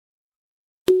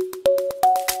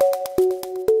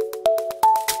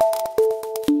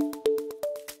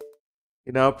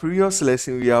In our previous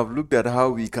lesson, we have looked at how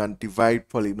we can divide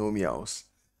polynomials.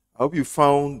 I hope you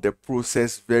found the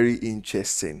process very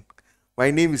interesting.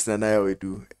 My name is Nana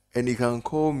Edu, and you can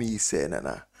call me Sir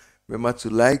Nana. Remember to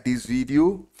like this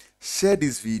video, share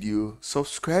this video,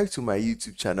 subscribe to my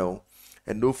YouTube channel,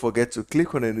 and don't forget to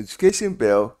click on the notification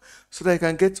bell so that you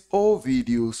can get all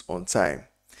videos on time.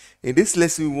 In this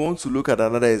lesson, we want to look at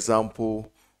another example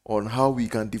on how we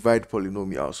can divide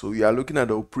polynomials. So we are looking at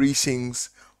the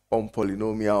operations on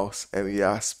polynomials, and we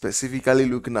are specifically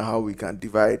looking at how we can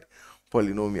divide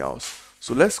polynomials.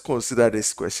 So let's consider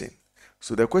this question.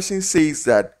 So the question says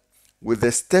that with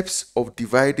the steps of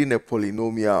dividing a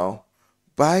polynomial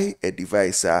by a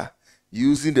divisor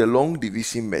using the long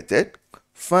division method,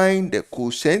 find the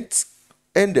quotient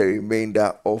and the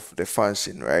remainder of the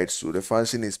function, right? So the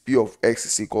function is p of x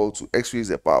is equal to x raised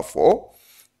to the power 4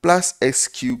 plus x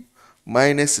cubed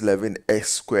minus 11x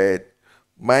squared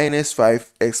minus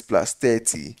 5x plus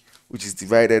 30, which is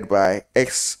divided by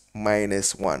x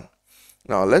minus 1.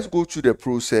 Now, let's go through the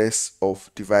process of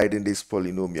dividing this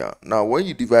polynomial. Now, when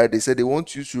you divide, they said they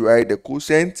want you to write the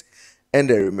quotient and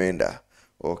the remainder.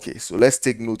 Okay, so let's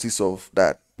take notice of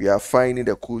that. We are finding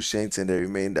the quotient and the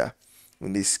remainder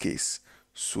in this case.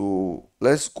 So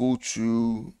let's go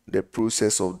through the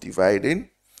process of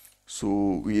dividing.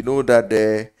 So we know that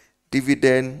the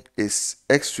dividend is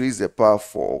x raised to the power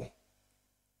 4,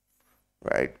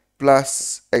 right,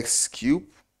 plus x cubed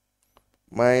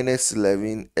minus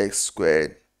 11x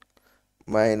squared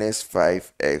minus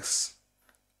 5x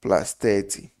plus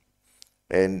 30,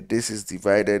 and this is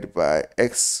divided by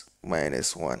x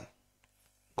minus 1.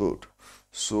 Good.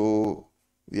 So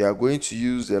we are going to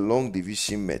use the long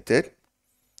division method.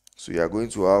 So we are going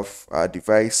to have our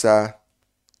divisor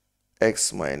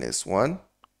x minus 1,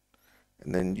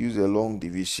 and then use the long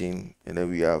division, and then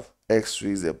we have x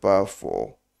raised to the power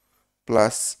 4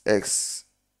 plus x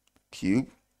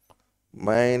cubed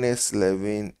minus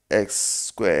 11x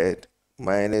squared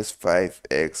minus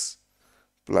 5x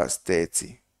plus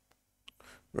 30.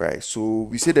 Right, so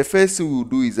we say the first thing we'll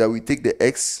do is that we take the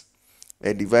x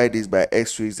and divide this by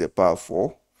x raised to the power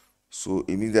 4. So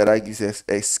it means that gives us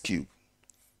x cubed.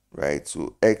 Right,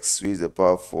 so x raised to the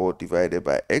power 4 divided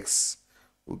by x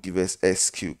will give us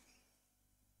x cubed.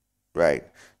 Right,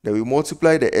 then we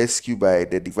multiply the x cubed by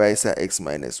the divisor x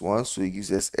minus 1, so it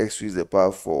gives us x raised to the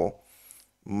power 4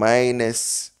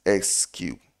 minus x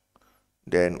cubed.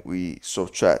 Then we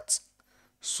subtract.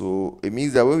 So it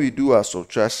means that when we do our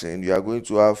subtraction, we are going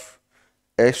to have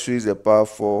x raised to the power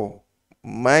 4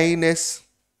 minus,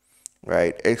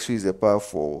 right, x raised to the power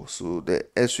 4. So the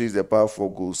x raised to the power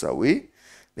 4 goes away.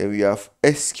 Then we have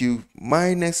x cubed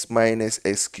minus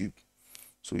x cubed.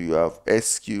 So you have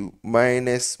x cubed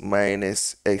minus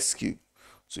x cubed.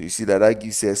 So you see that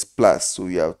gives us plus. So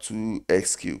we have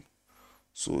 2x cubed.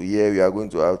 So here we are going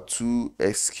to have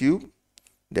 2x cubed.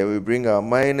 Then we bring our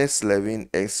minus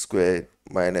 11x squared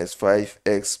minus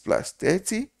 5x plus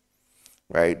 30.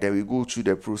 Right, then we go through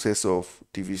the process of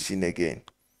division again.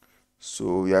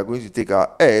 So we are going to take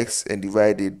our x and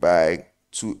divide it by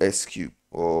 2x cubed,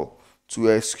 or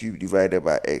 2x cubed divided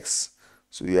by x.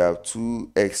 So we have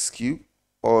 2x cubed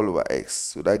all over x.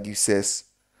 So that gives us,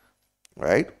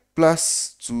 right,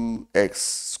 plus 2x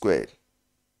squared.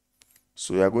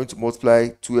 So we are going to multiply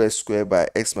 2x squared by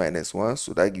x minus 1.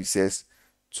 So that gives us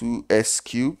 2x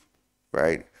cubed,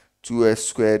 right? 2x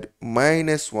squared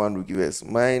minus 1 will give us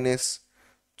minus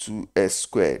 2x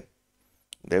squared.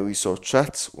 Then we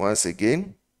subtract once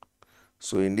again.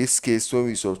 So in this case, when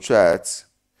we subtract,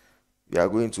 we are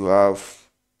going to have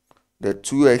the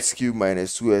 2x cubed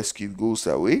minus 2x cubed goes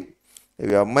away. And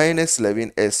we have minus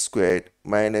 11x squared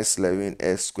minus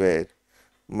 11x squared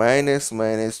minus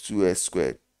 2x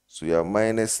squared. So we have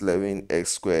minus 11x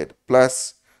squared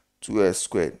plus 2x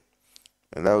squared.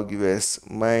 And that will give us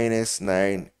minus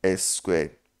 9x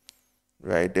squared.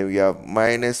 Right, then we have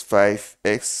minus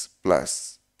 5x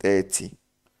plus 30.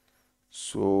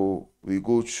 So we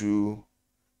go through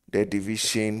the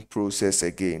division process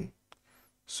again.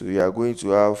 So we are going to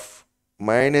have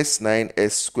minus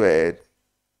 9x squared,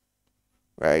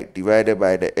 right, divided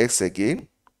by the x again.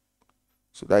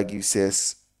 So that gives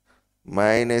us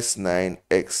minus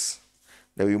 9x.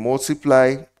 Then we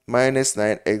multiply minus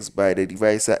 9x by the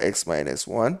divisor x minus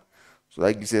 1. So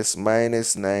that gives us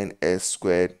minus 9x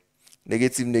squared.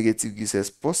 Negative gives us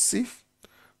positive.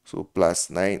 So plus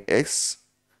 9x.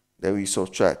 Then we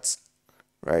subtract.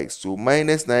 Right, so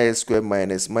minus 9x squared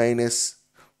minus,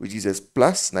 which is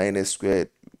plus 9x squared.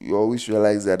 You always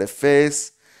realize that the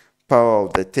first power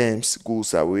of the terms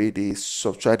goes away. They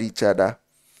subtract each other.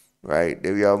 right?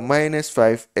 Then we have minus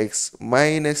 5x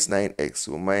minus 9x.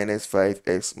 So minus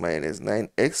 5x minus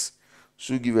 9x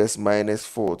should give us minus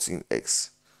 14x.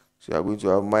 So we are going to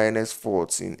have minus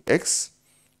 14x,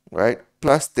 right,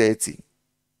 plus 30.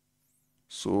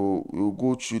 So we'll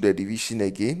go through the division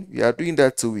again. We are doing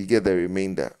that till we get the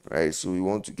remainder, right? So we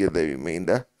want to get the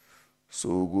remainder. So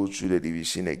we'll go through the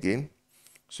division again.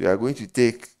 So we are going to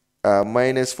take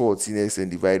minus 14x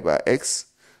and divide by x.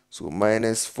 So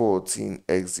minus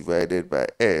 14x divided by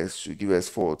s should give us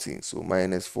 14. So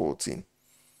minus 14,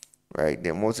 right?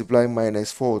 Then multiply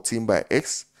minus 14 by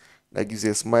x. That gives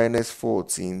us minus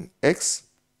 14x,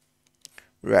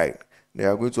 right? Then we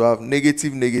are going to have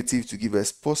negative negative to give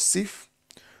us positive.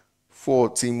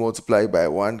 14 multiplied by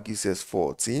 1 gives us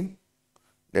 14.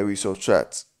 Then we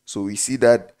subtract. So we see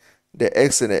that the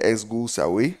x and the x goes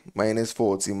away. Minus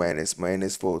 14 minus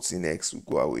minus 14x will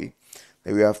go away.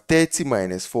 Then we have 30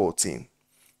 minus 14.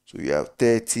 So we have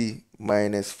 30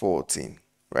 minus 14,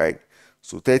 right?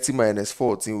 So 30 minus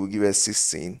 14 will give us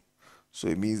 16. So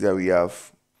it means that we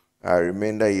have our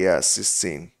remainder here as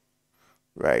 16,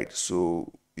 right?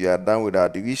 So we are done with our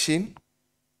division.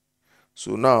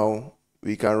 So now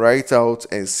we can write out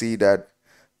and see that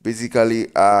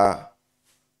basically our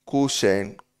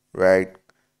quotient, right,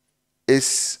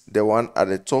 is the one at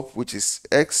the top, which is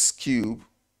x cubed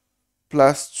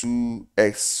plus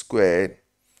 2x squared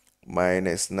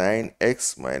minus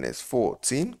 9x minus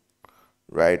 14,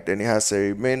 right? Then it has a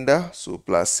remainder, so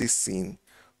plus 16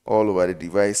 all over the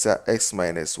divisor x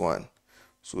minus 1.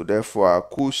 So therefore our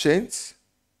quotient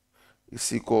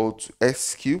is equal to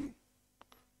x cubed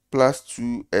plus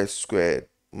 2x squared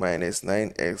minus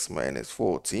 9x minus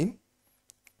 14.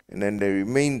 And then the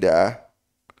remainder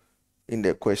in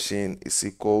the question is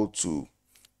equal to,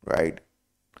 right,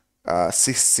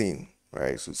 16,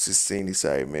 right? So 16 is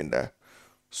our remainder.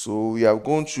 So we have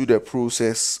gone through the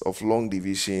process of long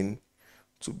division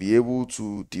to be able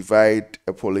to divide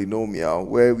a polynomial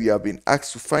where we have been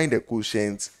asked to find the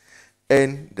quotient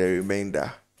and the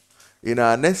remainder. In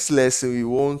our next lesson, we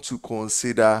want to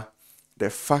consider the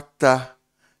factor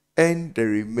and the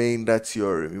remainder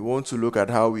theorem. We want to look at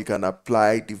how we can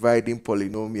apply dividing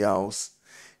polynomials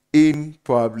in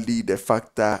probably the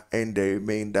factor and the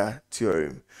remainder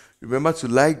theorem. Remember to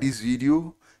like this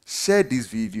video, share this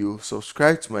video,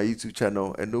 subscribe to my YouTube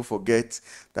channel, and don't forget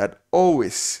that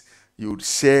always you would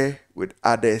share with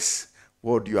others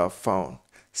what you have found.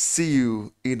 See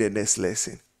you in the next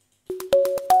lesson.